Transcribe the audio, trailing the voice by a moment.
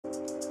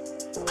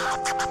Let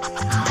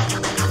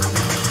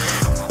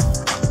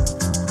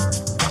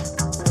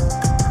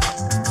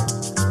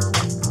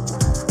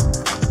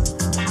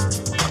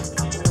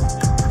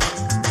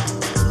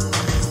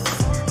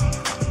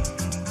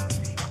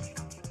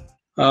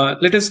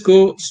us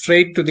go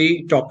straight to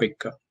the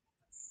topic.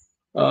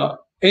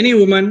 Any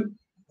woman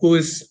who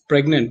is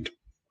pregnant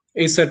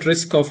is at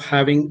risk of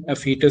having a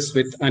fetus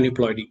with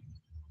aneuploidy.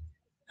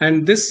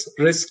 And this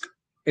risk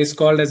is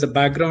called as a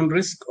background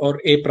risk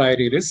or a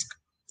priori risk.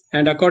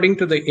 And according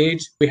to the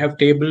age, we have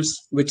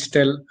tables which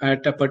tell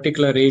at a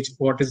particular age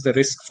what is the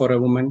risk for a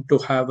woman to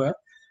have a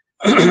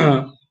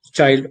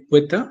child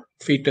with a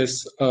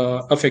fetus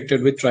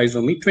affected with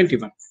trisomy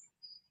 21.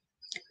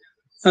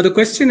 Now, the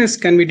question is,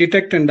 can we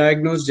detect and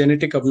diagnose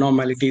genetic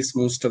abnormalities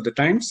most of the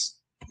times?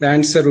 The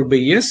answer would be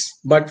yes,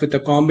 but with a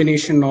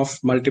combination of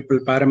multiple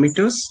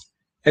parameters,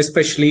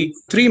 especially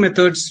 3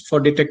 methods for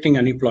detecting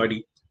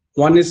aneuploidy.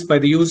 One is by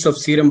the use of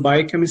serum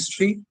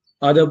biochemistry,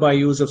 other by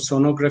use of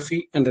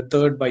sonography, and the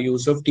third by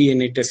use of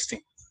DNA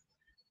testing.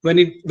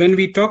 When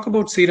we talk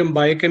about serum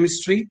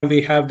biochemistry,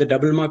 we have the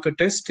double marker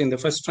test in the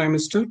first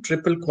trimester,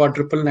 triple,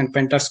 quadruple, and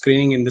penta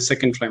screening in the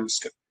second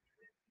trimester.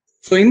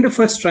 So in the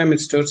first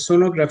trimester,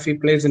 sonography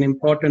plays an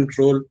important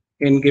role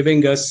in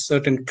giving us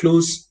certain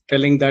clues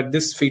telling that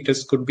this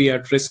fetus could be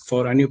at risk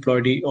for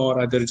aneuploidy or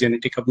other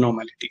genetic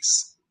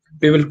abnormalities.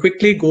 We will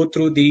quickly go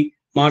through the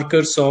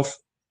markers of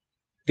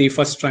the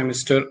first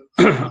trimester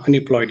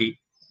aneuploidy.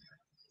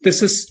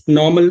 This is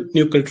normal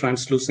nuchal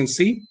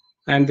translucency,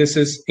 and this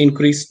is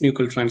increased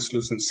nuchal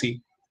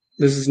translucency.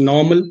 This is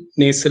normal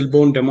nasal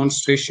bone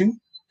demonstration,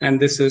 and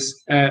this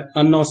is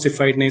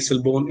unossified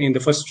nasal bone in the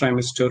first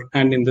trimester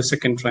and in the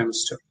second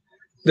trimester.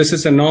 This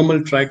is a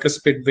normal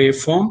tricuspid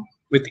waveform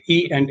with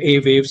E and A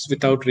waves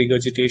without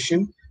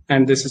regurgitation,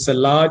 and this is a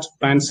large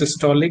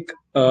pansystolic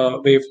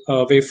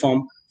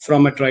waveform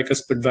from a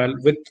tricuspid valve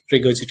with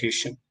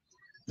regurgitation.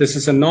 This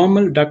is a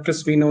normal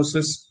ductus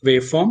venosus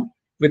waveform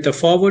with a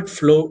forward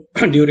flow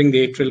during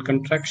the atrial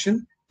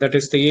contraction. That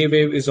is, the A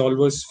wave is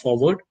always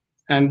forward.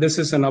 And this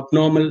is an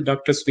abnormal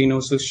ductus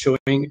venosus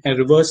showing a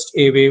reversed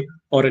A wave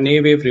or an A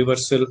wave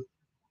reversal,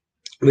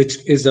 which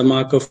is a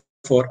marker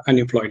for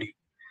aneuploidy.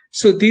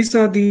 So these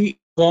are the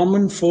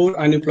common 4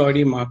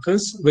 aneuploidy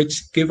markers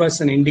which give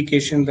us an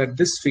indication that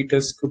this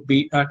fetus could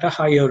be at a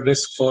higher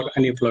risk for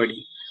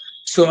aneuploidy.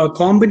 So a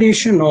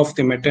combination of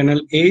the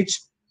maternal age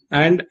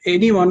and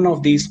any one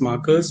of these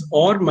markers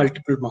or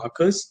multiple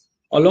markers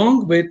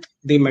along with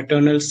the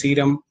maternal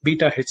serum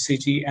beta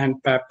HCG and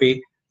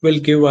PAPA will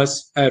give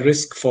us a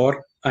risk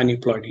for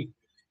aneuploidy.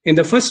 In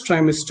the first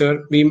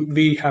trimester,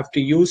 we have to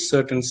use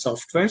certain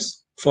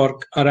softwares for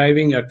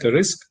arriving at the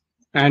risk,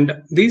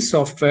 and these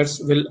softwares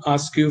will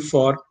ask you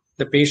for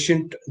the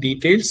patient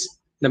details,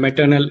 the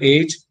maternal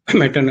age,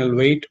 maternal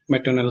weight,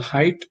 maternal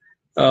height,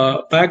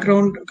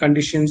 background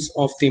conditions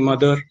of the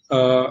mother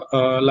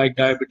like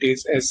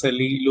diabetes,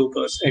 SLE,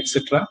 lupus,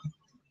 etc.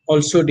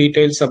 Also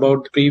details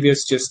about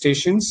previous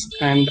gestations,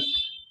 and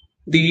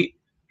the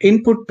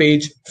input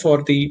page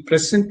for the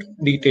present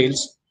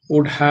details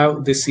would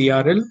have the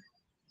CRL,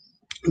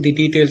 the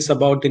details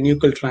about the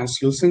nuchal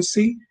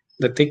translucency,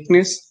 the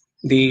thickness,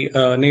 the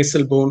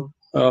nasal bone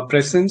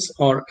presence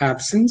or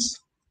absence,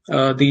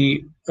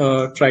 the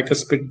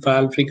tricuspid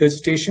valve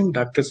regurgitation,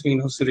 ductus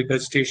venosus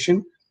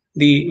regurgitation,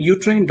 the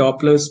uterine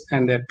Dopplers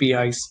and their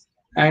PIs.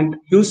 And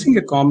using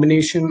a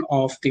combination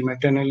of the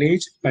maternal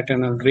age,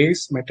 maternal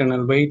race,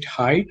 maternal weight,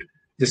 height,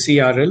 the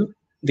CRL,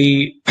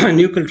 the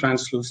nuchal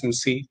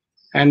translucency,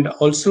 and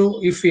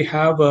also if we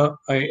have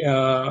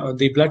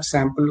the blood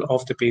sample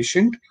of the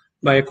patient,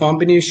 by a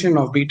combination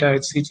of beta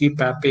HCG,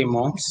 PAPA,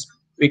 MOMS,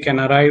 we can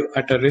arrive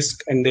at a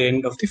risk in the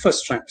end of the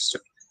first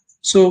trimester.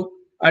 So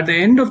at the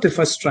end of the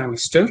first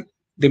trimester,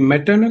 the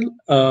maternal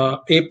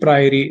a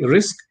priori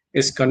risk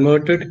is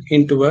converted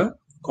into a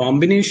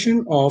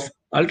combination of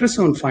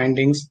ultrasound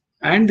findings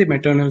and the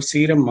maternal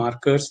serum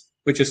markers,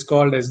 which is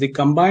called as the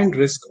combined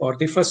risk or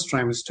the first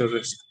trimester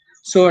risk.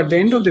 So at the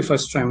end of the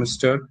first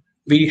trimester,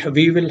 we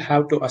will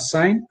have to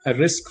assign a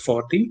risk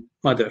for the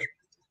mother.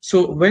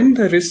 So when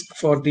the risk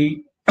for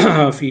the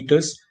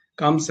fetus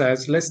comes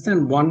as less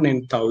than 1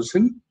 in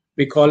 1,000,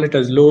 we call it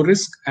as low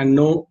risk and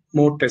no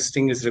more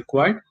testing is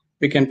required.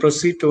 We can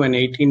proceed to an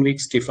 18-week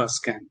STIFA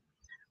scan.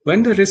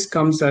 When the risk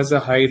comes as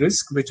a high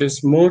risk, which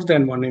is more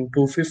than 1 in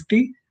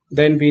 250,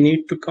 then we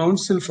need to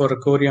counsel for a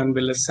chorion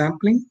villus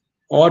sampling,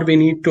 or we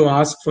need to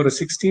ask for a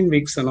 16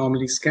 weeks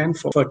anomaly scan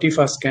for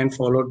TIFA scan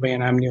followed by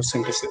an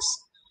amniocentesis.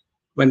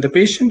 When the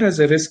patient has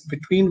a risk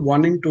between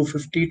 1 in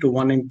 250 to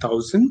 1 in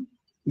 1,000,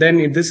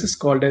 then this is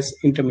called as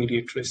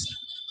intermediate risk.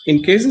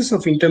 In cases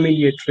of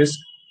intermediate risk,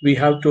 we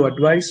have to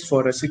advise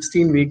for a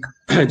 16-week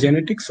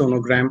genetic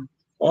sonogram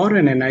or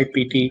an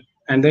NIPT,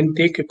 and then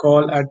take a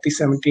call at the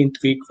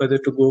 17th week whether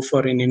to go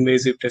for an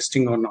invasive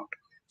testing or not.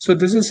 So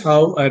this is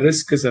how a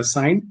risk is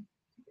assigned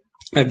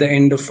at the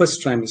end of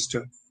first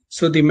trimester.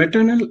 So the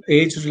maternal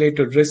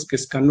age-related risk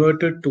is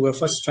converted to a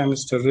first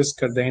trimester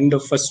risk at the end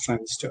of first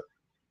trimester.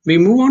 We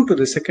move on to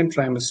the second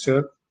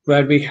trimester,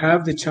 where we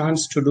have the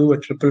chance to do a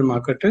triple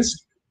marker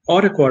test.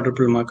 or a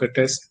quadruple marker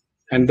test.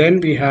 And then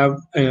we have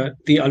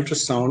the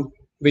ultrasound,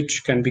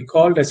 which can be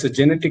called as a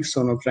genetic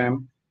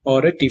sonogram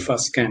or a TIFA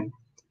scan.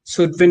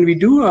 So when we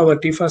do our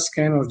TIFA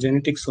scan or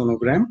genetic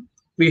sonogram,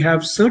 we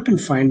have certain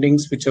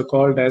findings which are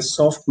called as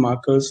soft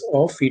markers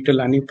of fetal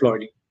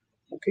aneuploidy.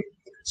 Okay.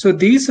 So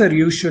these are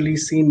usually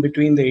seen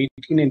between the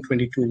 18 and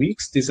 22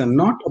 weeks. These are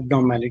not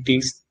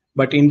abnormalities,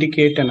 but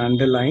indicate an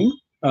underlying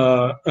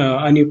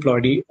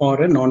aneuploidy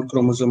or a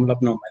non-chromosomal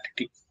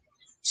abnormality.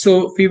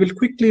 So we will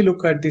quickly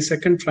look at the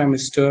second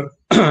trimester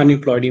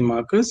aneuploidy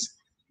markers.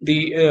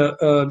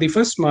 The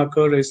first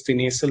marker is the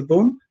nasal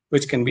bone,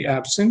 which can be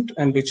absent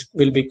and which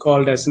will be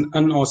called as an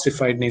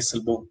unossified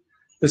nasal bone.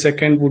 The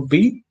second would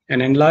be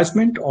an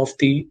enlargement of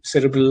the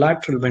cerebral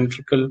lateral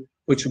ventricle,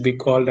 which would be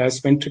called as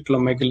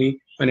ventriculomegaly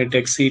when it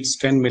exceeds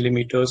 10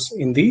 millimeters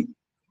in the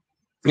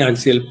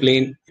axial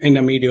plane in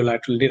a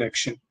mediolateral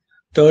direction.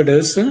 Third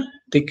is a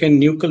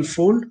thickened nuchal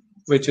fold,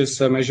 which is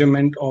a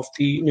measurement of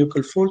the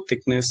nuchal fold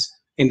thickness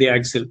in the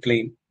axial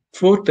plane.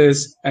 Fourth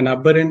is an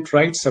aberrant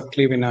right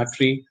subclavian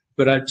artery,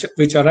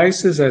 which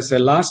arises as a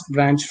last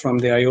branch from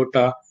the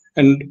aorta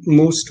and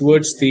moves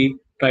towards the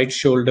right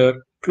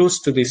shoulder,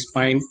 close to the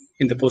spine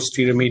in the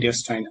posterior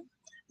mediastinum.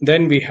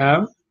 Then we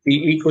have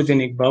the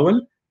echogenic bowel,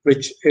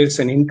 which is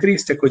an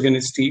increased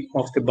echogenicity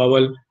of the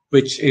bowel,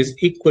 which is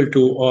equal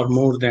to or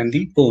more than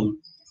the bone.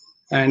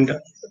 And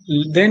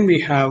then we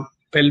have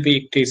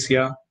pelvic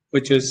ectasia,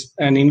 which is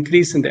an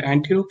increase in the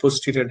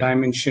anterior-posterior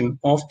dimension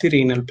of the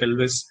renal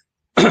pelvis,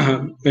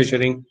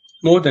 measuring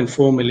more than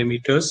 4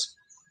 millimeters.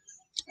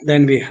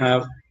 Then we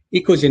have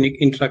echogenic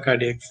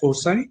intracardiac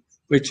foci,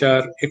 which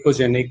are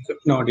echogenic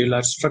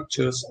nodular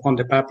structures on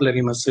the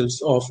papillary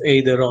muscles of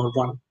either or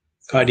one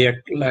cardiac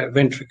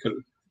ventricle.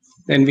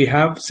 Then we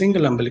have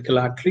single umbilical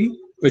artery,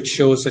 which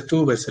shows a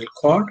two-vessel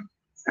cord,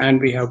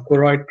 and we have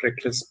choroid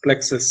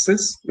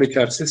plexuses, which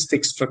are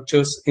cystic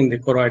structures in the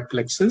choroid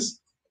plexus.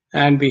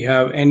 And we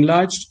have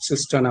enlarged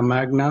cisterna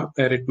magna,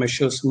 where it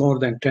measures more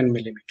than 10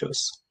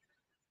 millimeters.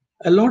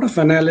 A lot of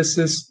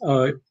analysis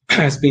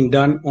has been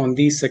done on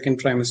these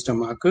second trimester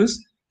markers,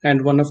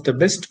 and one of the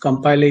best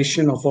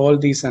compilation of all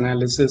these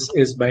analysis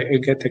is by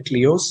Agatha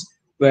Cleos,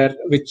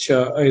 which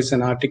is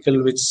an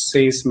article which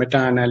says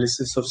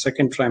meta-analysis of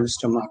second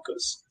trimester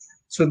markers.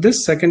 So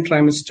this second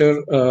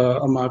trimester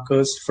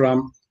markers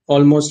from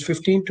almost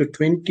 15 to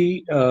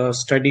 20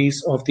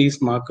 studies of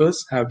these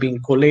markers have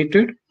been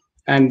collated,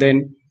 and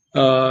then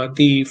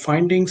the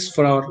findings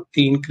for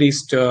the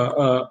increased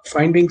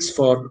findings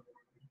for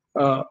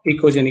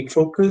echogenic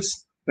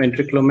focus,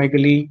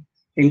 ventriculomegaly,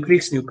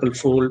 increased nuchal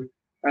fold,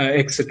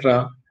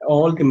 etc.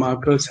 All the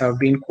markers have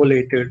been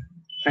collated,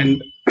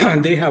 and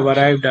they have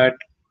arrived at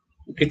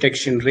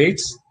detection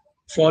rates,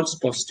 false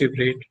positive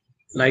rate,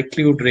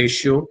 likelihood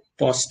ratio,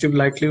 positive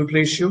likelihood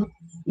ratio,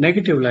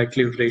 negative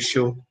likelihood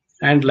ratio,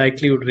 and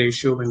likelihood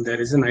ratio when there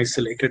is an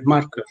isolated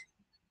marker.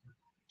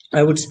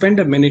 I would spend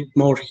a minute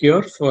more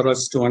here for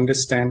us to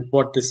understand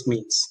what this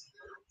means.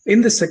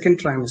 In the second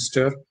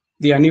trimester,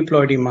 the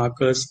aneuploidy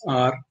markers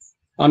are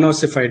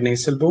unossified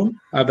nasal bone,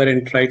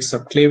 aberrant right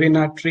subclavian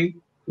artery,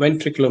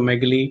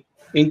 ventriculomegaly,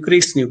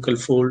 increased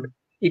nuchal fold,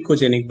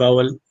 echogenic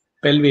bowel,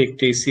 pelvic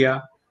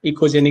ectasia,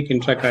 echogenic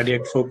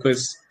intracardiac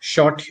focus,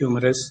 short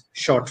humerus,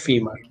 short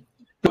femur.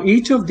 Now,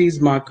 each of these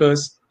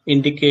markers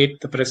indicate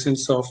the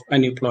presence of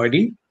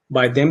aneuploidy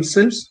by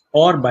themselves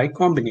or by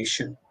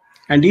combination.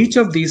 And each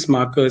of these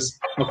markers,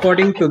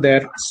 according to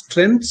their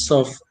strengths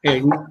of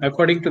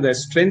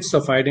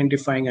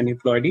identifying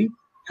aneuploidy,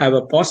 have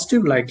a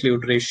positive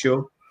likelihood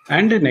ratio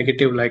and a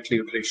negative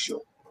likelihood ratio.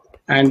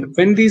 And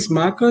when these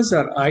markers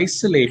are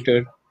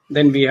isolated,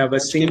 then we have a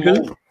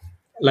single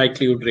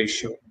likelihood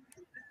ratio.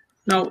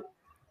 Now,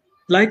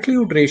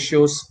 likelihood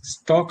ratios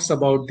talks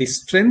about the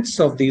strengths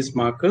of these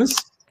markers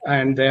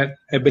and their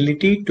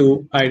ability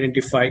to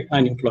identify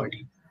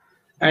aneuploidy.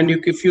 And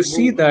if you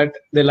see that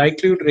the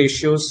likelihood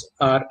ratios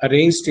are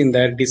arranged in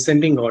their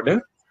descending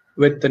order,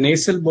 with the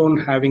nasal bone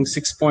having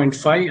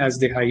 6.5 as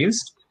the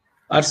highest,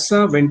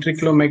 URSA,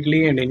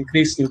 ventriculomegaly, and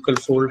increased nuchal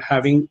fold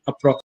having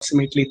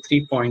approximately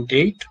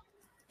 3.8,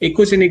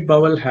 echogenic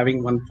bowel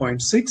having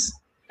 1.6,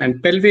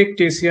 and pelvic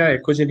ectasia,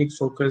 echogenic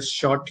focus,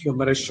 short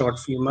humerus, short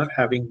femur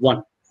having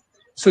 1.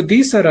 So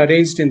these are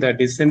arranged in their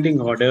descending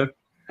order,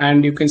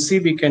 and you can see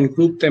we can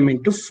group them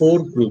into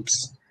 4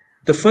 groups.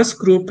 The first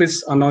group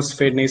is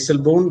unossified nasal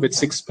bone with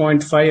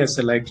 6.5 as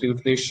a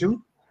likelihood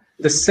ratio.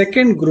 The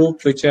second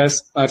group, which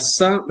has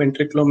URSA,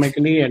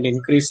 ventriculomegaly, and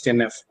increased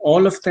NF,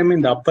 all of them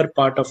in the upper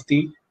part of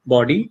the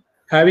body,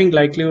 having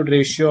likelihood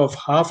ratio of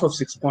half of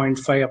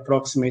 6.5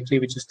 approximately,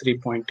 which is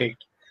 3.8.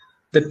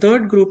 The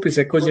third group is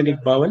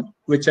echogenic bowel,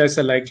 which has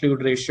a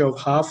likelihood ratio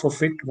of half of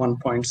it,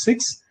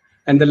 1.6.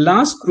 And the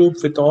last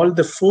group with all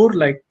the four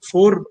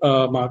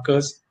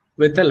markers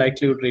with a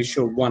likelihood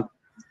ratio of 1.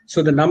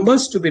 So the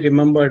numbers to be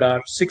remembered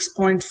are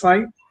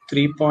 6.5,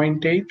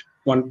 3.8,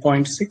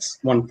 1.6,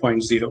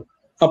 1.0,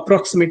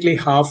 approximately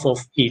half of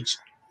each.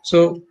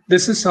 So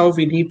this is how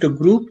we need to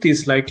group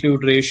these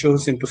likelihood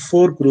ratios into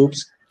 4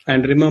 groups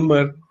and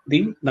remember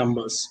the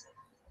numbers.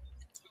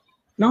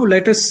 Now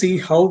let us see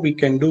how we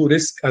can do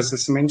risk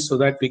assessment so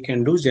that we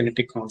can do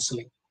genetic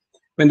counseling.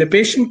 When the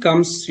patient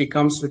comes, she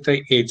comes with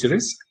an age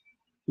risk.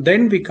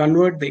 Then we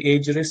convert the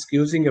age risk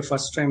using a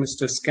first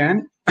trimester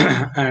scan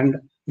and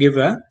give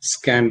a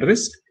scan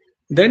risk.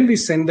 Then we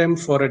send them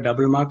for a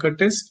double marker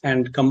test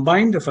and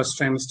combine the first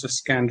trimester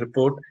scan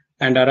report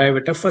and arrive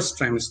at a first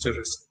trimester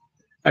risk.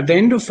 At the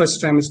end of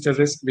first trimester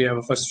risk, we have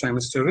a first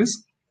trimester risk.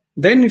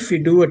 Then if we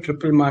do a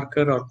triple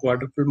marker or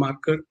quadruple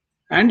marker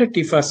and a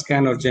TIFA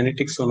scan or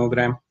genetic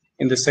sonogram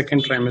in the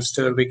second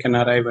trimester, we can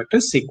arrive at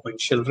a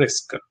sequential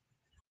risk.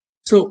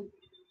 So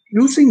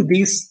using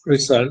these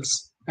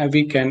results,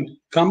 we can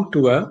come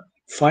to a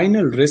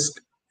final risk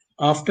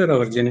after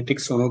our genetic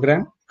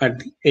sonogram at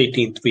the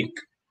 18th week.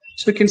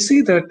 So you can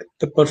see that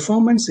the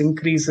performance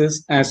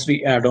increases as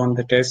we add on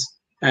the test,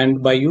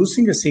 and by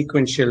using a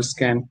sequential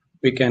scan,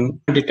 we can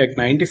detect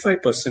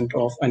 95%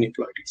 of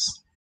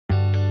aneuploidies.